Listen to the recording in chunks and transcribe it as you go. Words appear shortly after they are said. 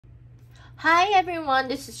Hi everyone,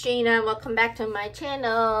 this is Gina. Welcome back to my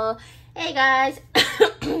channel. Hey guys.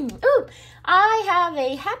 Ooh, I have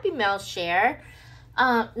a Happy Mail share.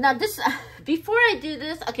 Now this, before I do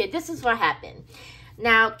this, okay, this is what happened.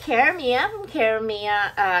 Now, Karamia from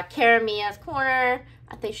Karamia's Corner,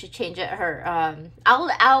 I think she changed it.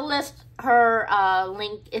 I'll list her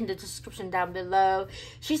link in the description down below.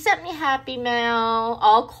 She sent me Happy Mail,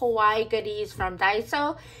 all kawaii goodies from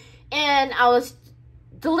Daiso, and I was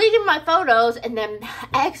deleting my photos, and then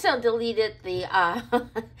I accidentally deleted the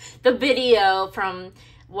the video from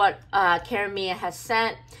what Karamia has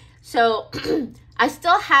sent. So I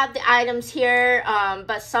still have the items here,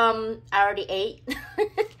 but some I already ate.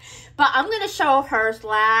 But I'm gonna show hers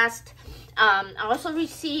last. I also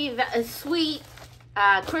received a sweet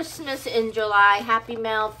Christmas in July Happy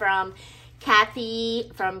Mail from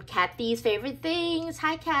Kathy, from Kathy's Favorite Things.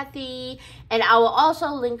 Hi Kathy. And I will also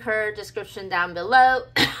link her description down below.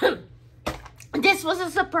 This was a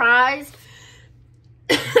surprise.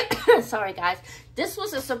 Sorry guys, this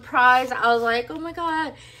was a surprise. I was like, oh my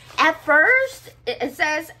god. At first it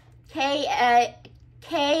says K.FAV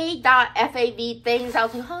things. I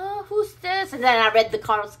was like, huh, who's this? And then I read the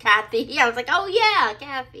card was Kathy. I was like, oh yeah,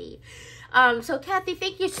 Kathy. So Kathy,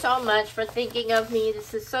 thank you so much for thinking of me.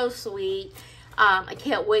 This is so sweet. I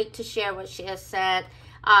can't wait to share what she has said.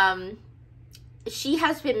 She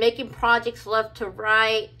has been making projects left to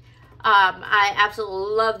right. I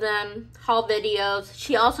absolutely love them. Haul videos.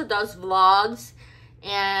 She also does vlogs,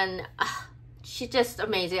 and she's just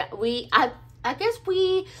amazing. I guess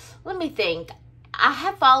let me think. I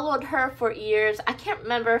have followed her for years. I can't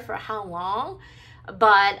remember for how long,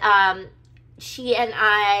 but she and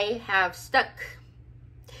I have stuck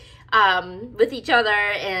with each other,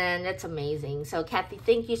 and it's amazing. So Kathy,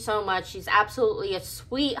 thank you so much. She's absolutely a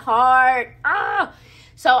sweetheart.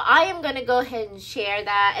 So I am going to go ahead and share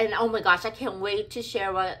that, and oh my gosh, I can't wait to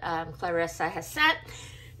share what Clarissa has sent.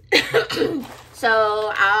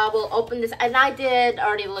 So I will open this, and I did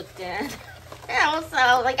already looked in. I was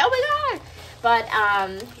so like, oh my god. But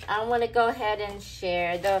I want to go ahead and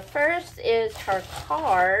share. The first is her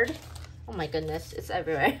card. Oh my goodness, it's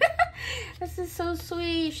everywhere. This is so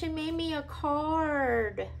sweet. She made me a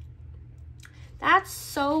card. That's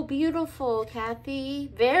so beautiful,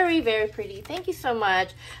 Kathy. Very, very pretty. Thank you so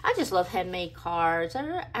much. I just love handmade cards.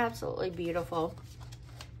 They're absolutely beautiful.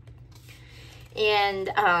 And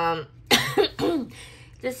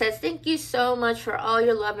this says, thank you so much for all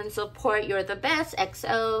your love and support. You're the best,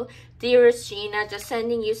 XO. Dearest Gina, just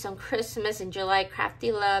sending you some Christmas in July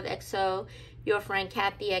crafty love, XO. Your friend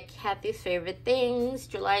Kathy at Kathy's Favorite Things,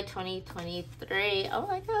 July 2023. Oh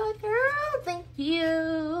my god, girl, thank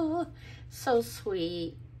you. So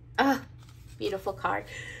sweet. Ah, beautiful card.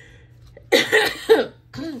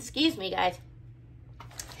 Excuse me, guys.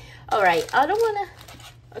 All right, I don't want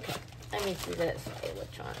to... Okay, let me see this. Okay,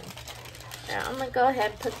 which one? Now, I'm going to go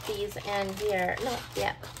ahead and put these in here. No,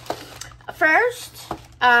 yeah. First,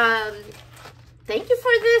 thank you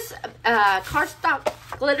for this cardstock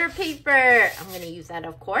glitter paper. I'm going to use that,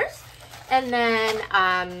 of course. And then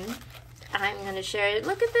I'm going to share it.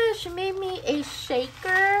 Look at this. She made me a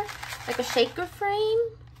shaker, like a shaker frame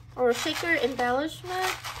or a shaker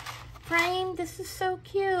embellishment frame. This is so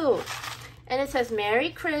cute. And it says Merry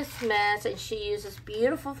Christmas, and she uses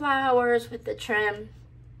beautiful flowers with the trim,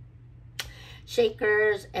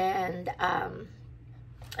 shakers, and an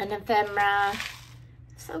ephemera.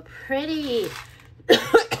 So pretty.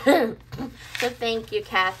 So thank you,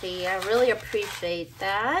 Kathy. I really appreciate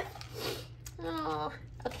that. Oh,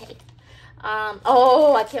 okay.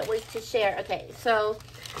 Oh, I can't wait to share. Okay, so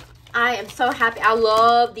I am so happy. I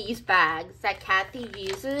love these bags that Kathy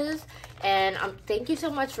uses, and thank you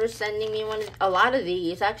so much for sending me a lot of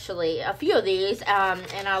these, actually, a few of these,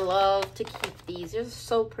 and I love to keep these. They're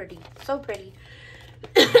so pretty, so pretty.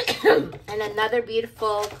 And another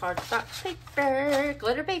beautiful cardstock paper,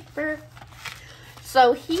 glitter paper.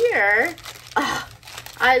 So here,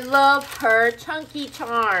 I love her chunky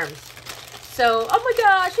charms. So, oh my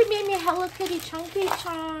gosh, she made me a Hello Kitty chunky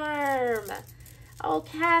charm. Oh,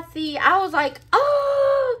 Kathy, I was like,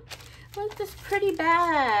 oh, look at this pretty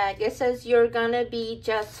bag. It says, you're gonna be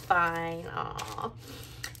just fine. Aw.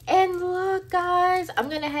 And look, guys, I'm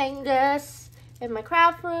gonna hang this in my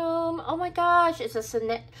craft room. Oh my gosh, it's a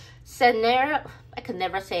scenario. I could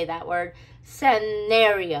never say that word.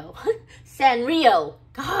 Scenario. Sanrio.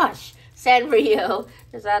 Gosh, Sanrio.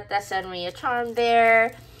 There's that Sanrio charm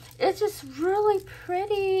there. It's just really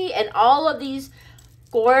pretty. And all of these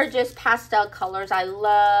gorgeous pastel colors I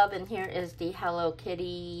love. And here is the Hello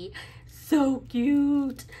Kitty. So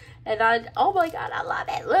cute. And oh my God, I love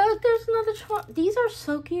it. Look, there's another charm. These are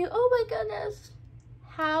so cute. Oh my goodness.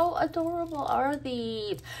 How adorable are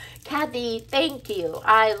these? Kathy, thank you.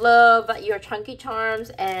 I love your chunky charms,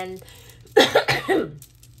 and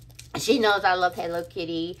she knows I love Hello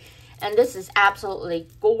Kitty. And this is absolutely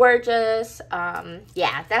gorgeous.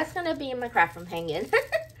 Yeah, that's going to be in my craft room hanging.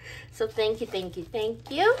 So thank you, thank you,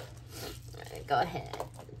 thank you. Go ahead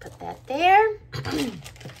and put that there.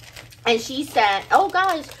 And she said, oh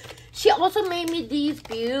gosh, she also made me these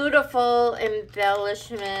beautiful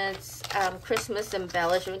embellishments, Christmas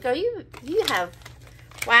embellishments. Girl, you have,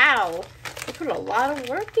 wow, you put a lot of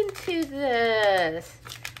work into this.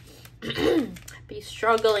 Be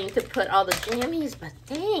struggling to put all the jammies, but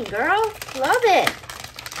dang, girl, love it.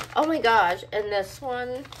 Oh my gosh, and this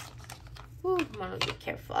one, ooh, I want to be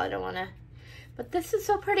careful. I don't want to, but this is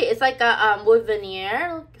so pretty. It's like a wood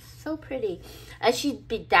veneer. Look, so pretty. And she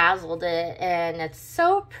bedazzled it, and it's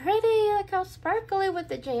so pretty. Look how sparkly with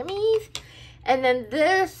the jammies. And then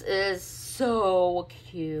this is so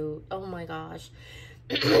cute. Oh my gosh.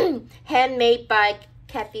 Handmade by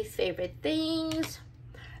Kathy's Favorite Things.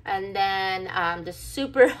 And then the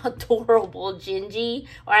super adorable Gingy,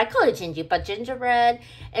 or I call it Gingy, but gingerbread.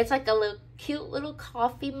 It's like a little cute little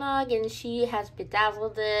coffee mug, and she has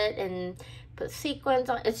bedazzled it and put sequins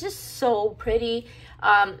on. It's just so pretty.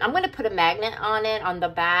 I'm going to put a magnet on it on the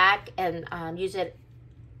back and use it,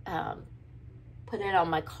 put it on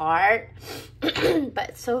my cart. But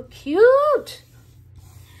it's so cute.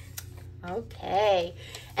 Okay,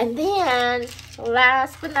 and then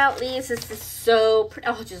last but not least, this is so pretty.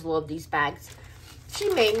 Oh, I just love these bags. She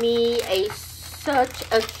made me such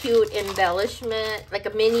a cute embellishment, like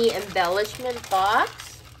a mini embellishment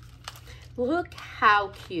box. Look how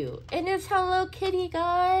cute. And it's Hello Kitty,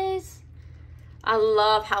 guys. I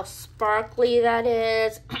love how sparkly that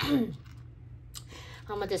is. I'm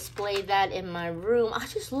gonna display that in my room. I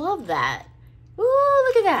just love that. Ooh,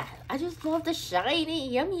 look at that. I just love the shiny,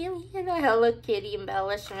 yummy, you know, Hello Kitty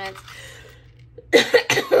embellishments.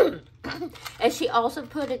 And she also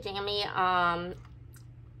put a jammy on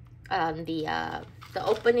the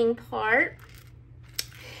opening part.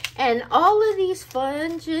 And all of these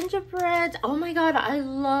fun gingerbreads. Oh my God, I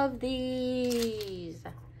love these.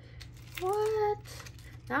 What?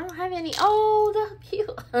 I don't have any. Oh, they're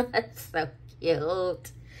cute. That's so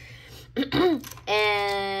cute.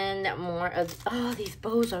 And more of, oh, these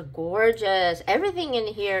bows are gorgeous. Everything in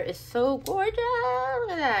here is so gorgeous.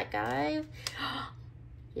 Look at that, guys.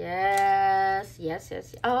 Yes, yes,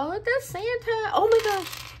 yes. Oh, that's Santa. Oh my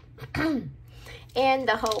gosh. And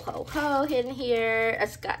the ho ho ho in here.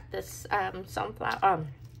 It's got this sunflower,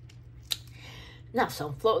 not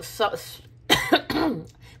sunflower, so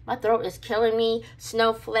my throat is killing me.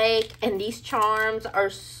 Snowflake, and these charms are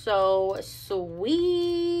so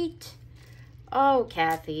sweet. Oh,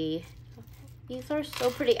 Kathy, these are so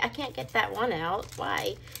pretty. I can't get that one out.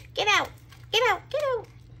 Why? Get out, get out, get out.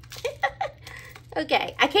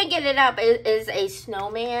 Okay, I can't get it up. It is a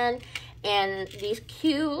snowman. And these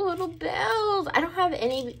cute little bells. I don't have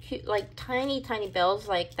any cute, like tiny, tiny bells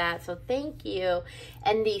like that. So thank you.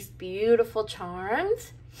 And these beautiful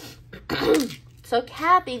charms. So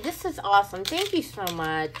Kathy, this is awesome. Thank you so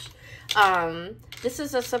much. This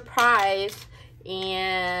is a surprise.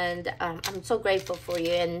 And I'm so grateful for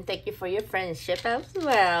you. And thank you for your friendship as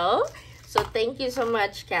well. So thank you so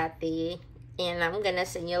much, Kathy. And I'm going to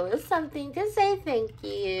send you a little something to say thank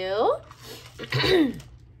you.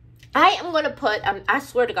 I am going to put, I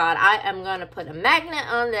swear to God, I am going to put a magnet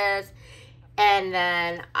on this. And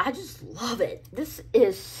then I just love it. This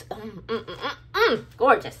is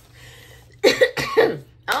gorgeous.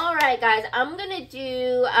 All right, guys. I'm going to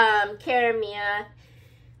do Caramia,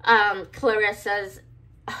 Clarissa's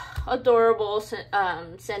adorable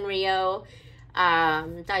Sanrio,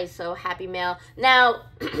 Daiso Happy Mail. Now,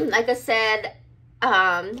 like I said,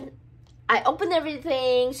 I opened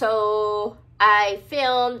everything, so I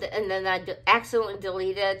filmed and then I accidentally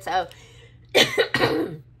deleted. So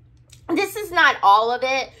this is not all of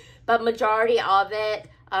it, but majority of it.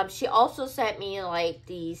 She also sent me like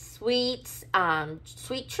these sweets,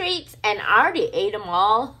 sweet treats, and I already ate them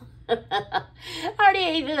all. I already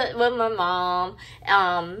ate it with my mom.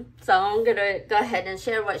 So I'm gonna go ahead and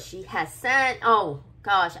share what she has sent. Oh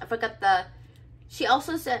gosh, I forgot she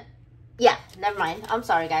also sent, yeah, never mind. I'm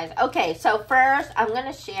sorry, guys. Okay, so first I'm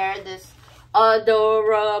gonna share this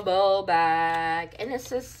adorable bag, and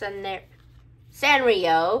this is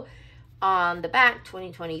Sanrio on the back,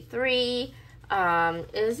 2023.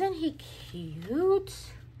 Isn't he cute?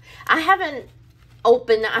 I haven't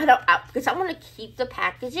opened, because I want to keep the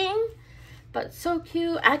packaging, but so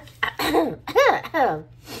cute.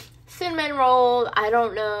 cinnamon roll. I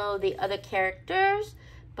don't know the other characters,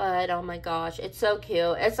 but oh my gosh, it's so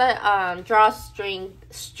cute. It's a drawstring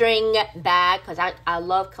bag, because I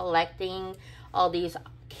love collecting all these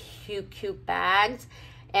cute bags.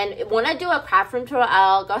 And when I do a craft room tour,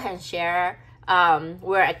 I'll go ahead and share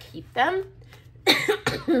where I keep them.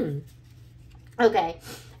 Okay,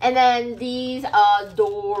 and then these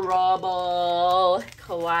adorable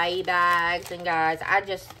kawaii bags. And guys, I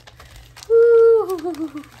just,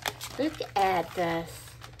 woo, look at this.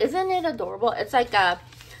 Isn't it adorable? It's like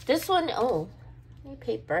this one, oh, let me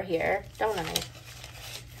paper here, don't I?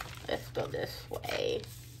 Let's go this way.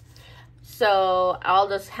 So all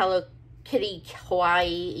this Hello Kitty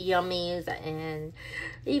kawaii yummies, and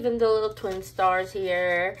even the little twin stars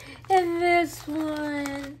here, and this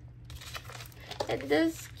one, and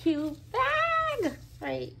this cute bag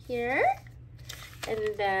right here, and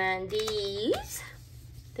then these,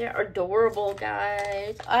 they're adorable,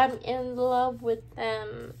 guys. I'm in love with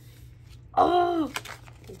them. Oh,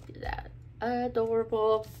 look at that,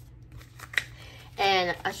 adorable.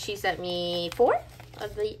 And she sent me 4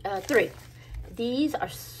 of the 3. These are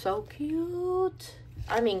so cute.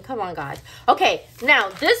 I mean, come on, guys. Okay, now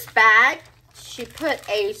this bag, she put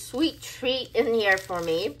a sweet treat in here for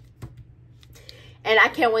me, and I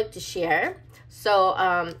can't wait to share. So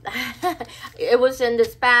it was in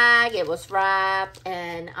this bag, it was wrapped,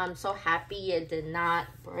 and I'm so happy it did not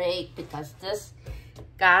break, because this,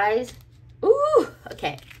 guys, ooh,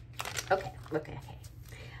 okay.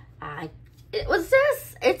 It was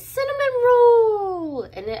this, it's cinnamon roll,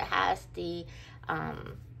 and it has the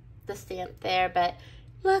stamp there, but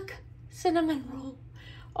look, cinnamon roll.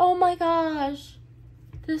 Oh my gosh,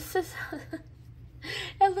 this is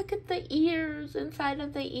and look at the ears, inside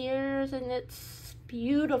of the ears, and it's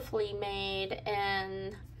beautifully made.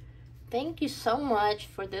 And thank you so much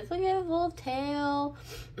for this. Look at his little tail.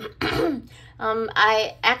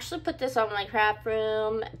 I actually put this on my craft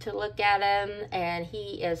room to look at him, and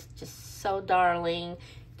he is just so darling.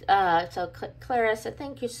 So Clarissa,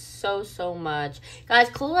 thank you so much. Guys,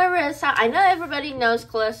 Clarissa, I know everybody knows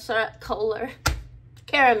Clarissa,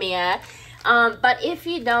 Caramia. But if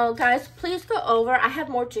you don't, guys, please go over. I have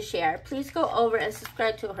more to share. Please go over and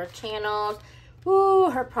subscribe to her channels. Woo,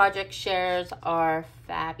 her project shares are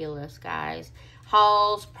fabulous, guys.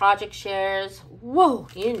 Hauls, project shares, whoa,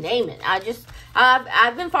 you name it.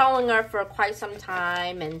 I've been following her for quite some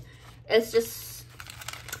time, and it's just,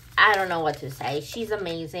 I don't know what to say. She's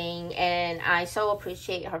amazing, and I so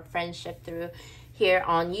appreciate her friendship through here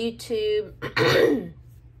on YouTube.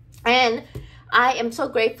 And I am so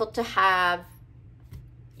grateful to have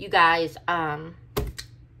you guys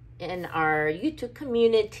in our YouTube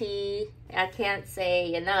community. I can't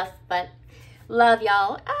say enough, but love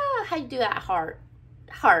y'all. How you do that? Heart.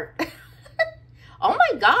 Oh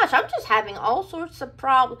my gosh, I'm just having all sorts of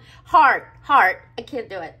problems. Heart. I can't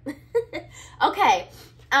do it. Okay.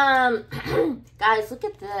 Guys, look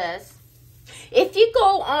at this. If you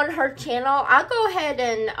go on her channel, I'll go ahead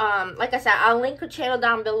and, like I said, I'll link her channel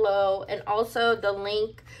down below, and also the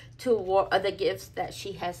link to the gifts that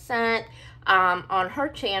she has sent on her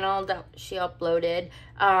channel that she uploaded.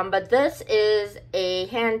 But this is a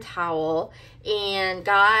hand towel, and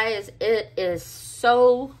guys, it is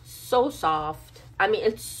so soft. I mean,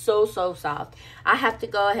 it's so soft. I have to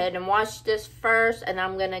go ahead and wash this first, and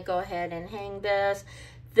I'm gonna go ahead and hang this.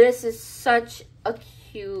 This is such a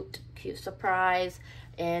cute surprise,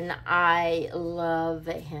 and I love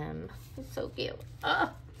him. He's so cute.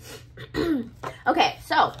 Okay,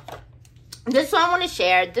 so this one I want to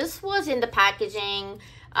share. This was in the packaging,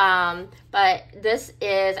 but this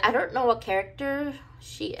is, I don't know what character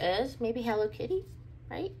she is. Maybe Hello Kitty,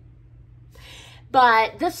 right?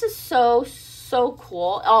 But this is so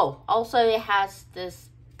cool. Oh, also it has this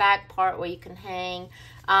back part where you can hang,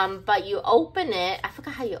 but you open it. I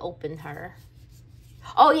forgot how you open her.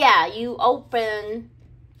 Oh yeah, you open,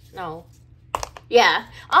 no, yeah,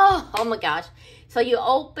 oh my gosh. So you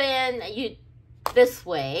open this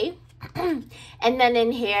way, and then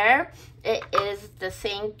in here it is the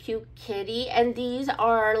same cute kitty, and these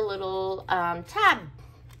are little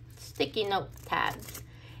sticky note tabs.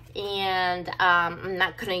 And I'm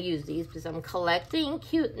not gonna use these because I'm collecting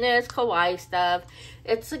cuteness, kawaii stuff.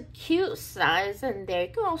 It's a cute size, and there you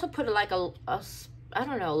can also put it like a I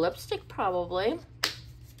don't know, lipstick probably.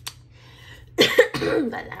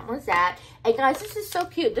 But that was that. And guys, this is so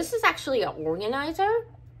cute. This is actually an organizer,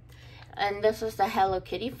 and this is the Hello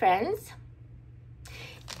Kitty friends.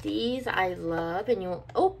 These I love, and you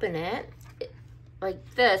open it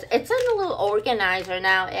like this. It's in a little organizer.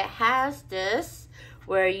 Now it has this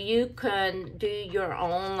where you can do your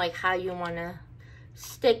own, like how you want to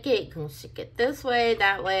stick it. You can stick it this way,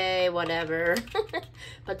 that way, whatever.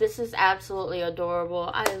 But this is absolutely adorable.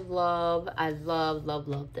 I love,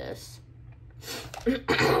 love this.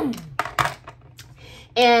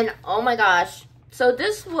 And oh my gosh. So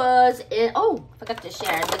this was in, oh, forgot to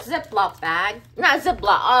share the Ziploc bag. Not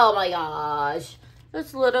Ziploc, oh my gosh.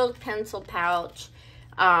 This little pencil pouch.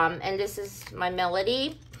 And this is my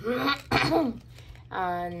Melody.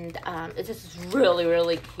 And it's just really,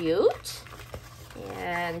 really cute.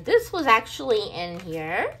 And this was actually in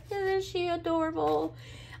here. Isn't she adorable?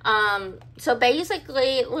 So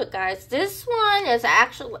basically, look guys, this one is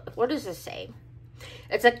actually, what does this say?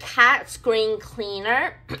 It's a cat screen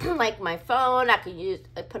cleaner. Like my phone, I could use,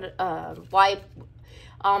 I put a wipe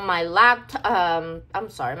on my laptop, I'm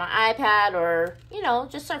sorry, my iPad, or, you know,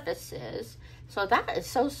 just surfaces. So that is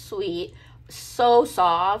so sweet, so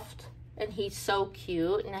soft, and he's so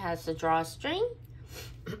cute, and it has the drawstring.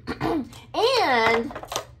 And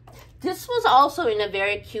this was also in a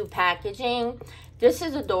very cute packaging. This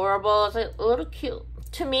is adorable. It's a little cute.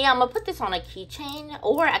 To me, I'm gonna put this on a keychain,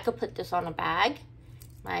 or I could put this on a bag,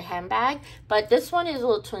 my handbag. But this one is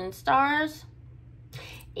little twin stars,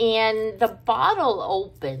 and the bottle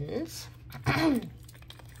opens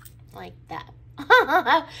like that.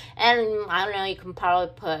 And I don't know, you can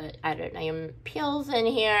probably put, I don't know, your pills in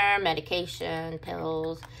here, medication,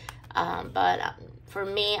 pills. But for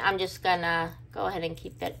me, I'm just gonna go ahead and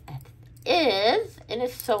keep it as it is. And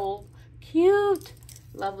it's so cute.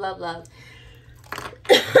 Love, love, love.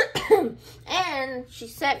 And she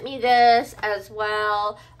sent me this as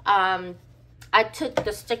well. I took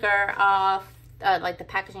the sticker off, like the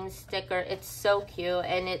packaging sticker. It's so cute,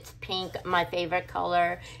 and it's pink. My favorite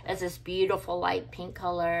color is this beautiful light pink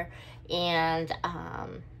color, and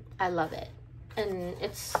I love it. And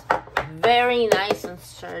it's very nice and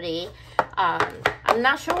sturdy. I'm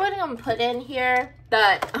not sure what I'm gonna put in here,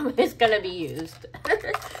 but it's gonna be used.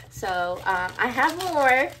 So I have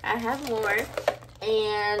more.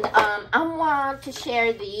 And I want to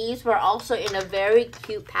share these. We're also in a very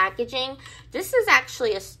cute packaging. This is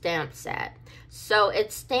actually a stamp set. So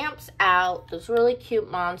it stamps out this really cute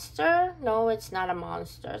monster. No, it's not a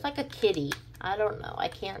monster. It's like a kitty. I don't know. I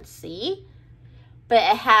can't see. But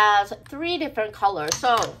it has 3 different colors.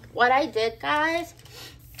 So what I did, guys,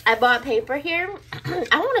 I bought paper here.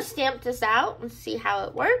 I want to stamp this out and see how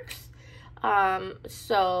it works.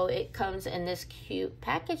 So it comes in this cute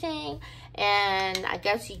packaging, and I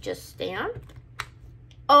guess you just stamp.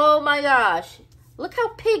 Oh my gosh, look how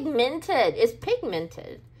pigmented. It's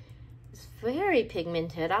pigmented. It's very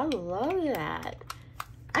pigmented. I love that.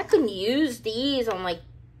 I could use these on, like,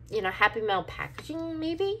 you know, Happy Mail packaging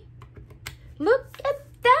maybe. Look at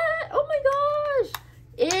that. Oh my gosh,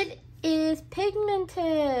 it is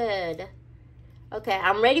pigmented. Okay,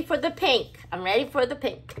 I'm ready for the pink.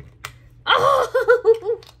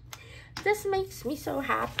 Oh, this makes me so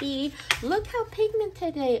happy. Look how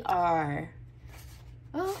pigmented they are.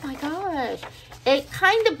 Oh my gosh. It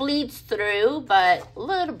kind of bleeds through, but a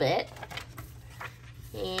little bit.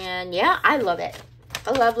 And yeah, I love it.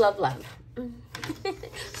 I love, love, love.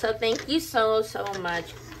 So thank you so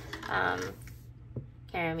much,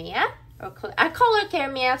 Caramia. I call her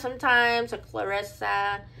Caramia sometimes, or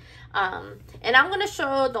Clarissa. And I'm gonna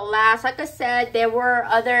show the last. Like I said, there were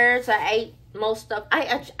others. I ate most of.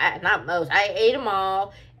 Not most. I ate them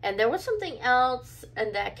all. And there was something else,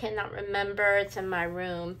 and that I cannot remember. It's in my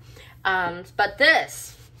room. But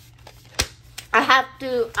this, I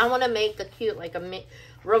want to make a cute, like a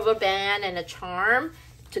rubber band and a charm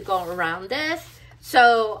to go around this.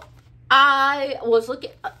 So I was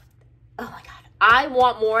looking. Oh my god. I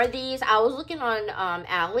want more of these. I was looking on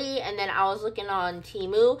Ali, and then I was looking on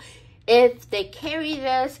Temu. If they carry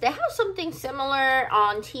this, they have something similar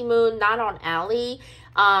on Temu, not on Ali.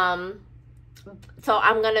 So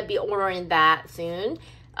I'm going to be ordering that soon.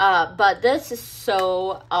 But this is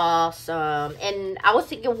so awesome. And I was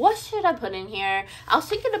thinking, what should I put in here? I was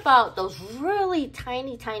thinking about those really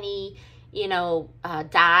tiny, you know,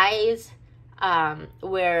 dies,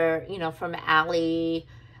 where, you know, from Ali,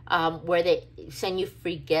 where they send you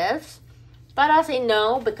free gifts. But I say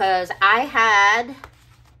no, because I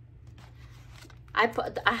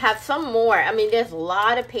have some more. I mean, there's a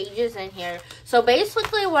lot of pages in here. So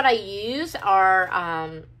basically what I use are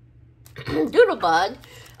Doodlebug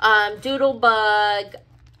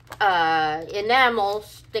enamel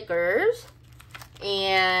stickers,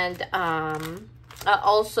 and I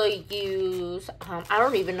also use I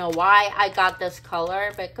don't even know why I got this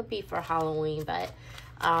color, but it could be for Halloween. But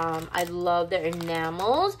I love their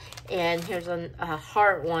enamels. And here's a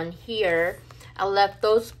heart one here. I left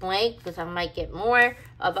those blank because I might get more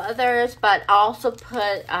of others, but I also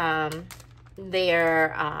put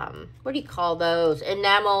their what do you call those,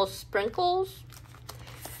 enamel sprinkles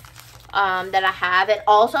that I have. And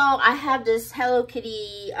also I have this Hello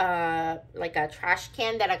Kitty like a trash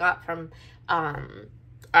can that I got from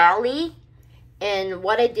Ali. And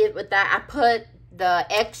what I did with that, I put the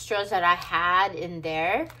extras that I had in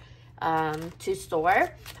there to store.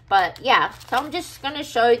 But yeah, so I'm just gonna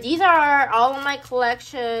show you. These are all of my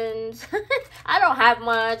collections. I don't have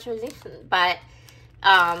much, but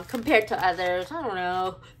compared to others, I don't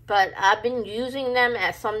know. But I've been using them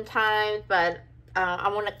at some times, but I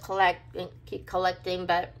want to collect and keep collecting.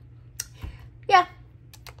 But yeah,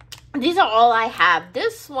 these are all I have.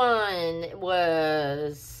 This one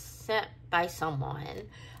was sent by someone.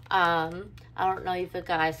 I don't know if you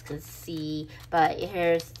guys can see, but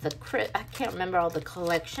here's the, I can't remember all the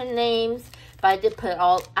collection names, but I did put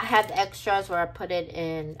all, I have extras where I put it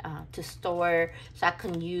in to store so I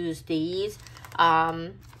can use these.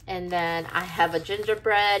 And then I have a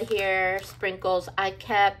gingerbread here, sprinkles. I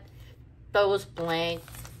kept those blank.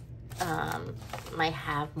 Might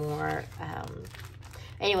have more.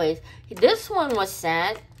 Anyways, this one was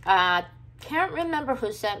sent. Can't remember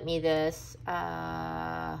who sent me this.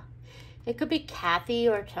 It could be Kathy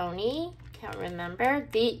or Tony. Can't remember.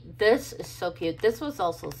 This is so cute. This was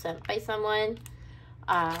also sent by someone.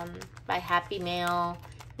 By Happy Mail.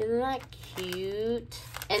 Isn't that cute?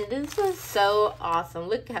 And this is so awesome.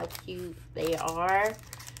 Look how cute they are.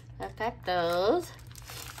 Look at those.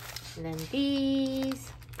 And then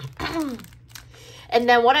these. And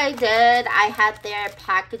then what I did, I had their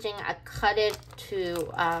packaging. I cut it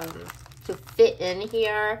to fit in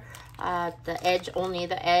here. The edge, only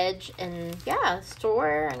the edge, and yeah,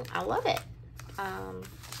 store, and I love it.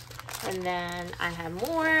 And then I have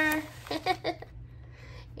more.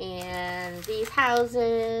 And these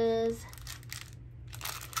houses,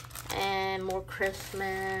 and more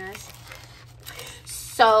Christmas.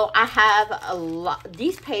 So I have a lot.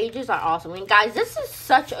 These pages are awesome. And guys, this is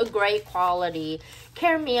such a great quality.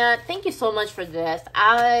 Karamia, thank you so much for this.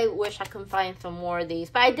 I wish I could find some more of these.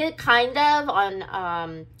 But I did kind of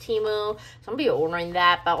on Temu. So I'm going to be ordering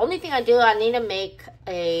that. But only thing I do, I need to make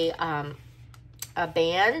a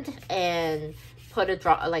band and put a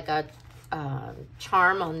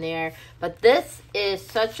charm on there. But this is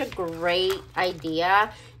such a great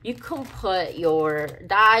idea. You can put your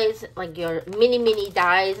dies, like your mini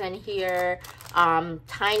dies in here,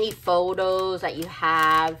 tiny photos that you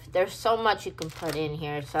have. There's so much you can put in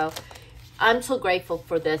here. So I'm so grateful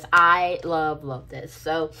for this. I love this.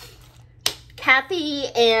 So Kathy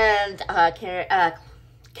and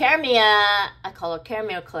Karamia, I call her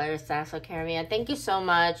Karamia Clarissa. So Karamia, thank you so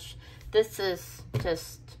much. This is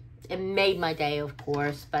just, it made my day, of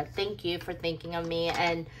course, but thank you for thinking of me.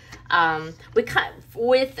 And with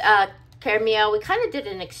Karamia, we kind of did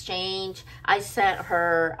an exchange. I sent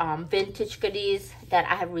her vintage goodies that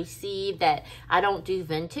I have received that I don't do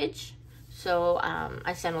vintage. So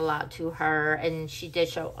I sent a lot to her, and she did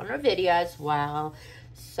show on her video as well.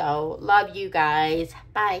 So love you guys.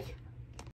 Bye.